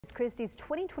Christie's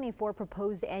 2024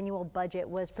 proposed annual budget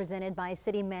was presented by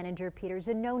City Manager Peter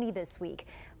Zanoni this week.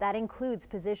 That includes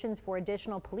positions for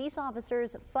additional police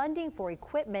officers, funding for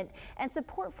equipment, and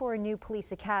support for a new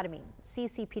police academy.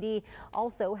 CCPD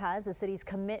also has the city's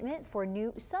commitment for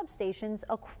new substations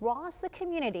across the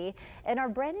community. And our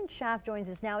Brandon Schaff joins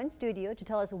us now in studio to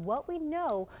tell us what we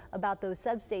know about those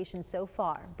substations so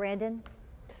far. Brandon?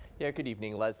 Yeah, good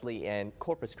evening, Leslie. And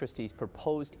Corpus Christi's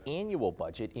proposed annual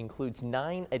budget includes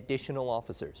 9 additional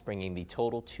officers, bringing the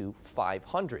total to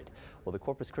 500. Well, the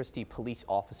Corpus Christi Police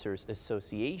Officers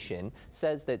Association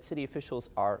says that city officials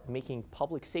are making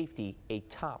public safety a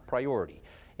top priority.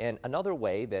 And another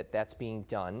way that that's being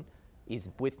done is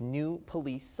with new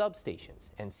police substations.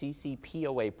 And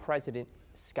CCPOA President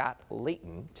Scott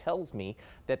Layton tells me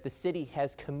that the city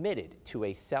has committed to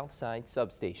a South Side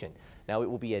substation. Now, it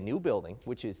will be a new building,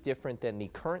 which is different than the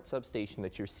current substation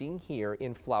that you're seeing here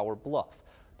in Flower Bluff.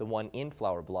 The one in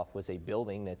Flower Bluff was a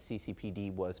building that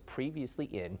CCPD was previously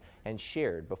in and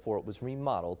shared before it was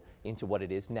remodeled into what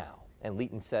it is now. And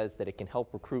Layton says that it can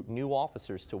help recruit new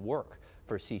officers to work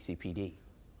for CCPD.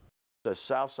 The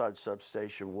Southside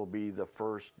substation will be the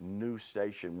first new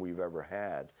station we've ever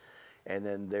had. And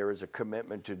then there is a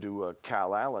commitment to do a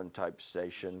Cal Allen type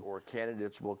station, or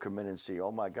candidates will come in and see,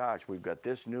 oh my gosh, we've got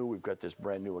this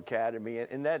brand new academy,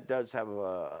 and that does have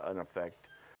an effect.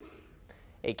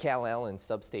 A Cal Allen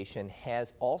substation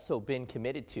has also been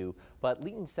committed to, but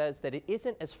Layton says that it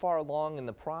isn't as far along in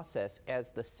the process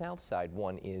as the Southside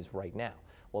one is right now.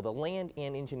 Well, the land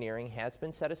and engineering has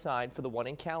been set aside for the one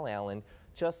in Cal Allen,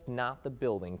 just not the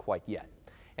building quite yet.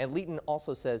 And Layton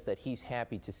also says that he's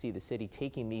happy to see the city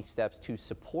taking these steps to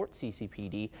support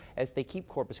CCPD as they keep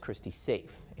Corpus Christi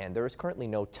safe. And there is currently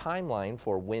no timeline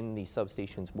for when these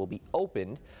substations will be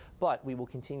opened, but we will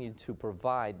continue to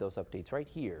provide those updates right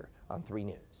here on 3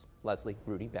 News. Leslie,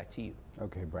 Rudy, back to you.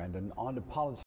 Okay, Brandon, on to politics.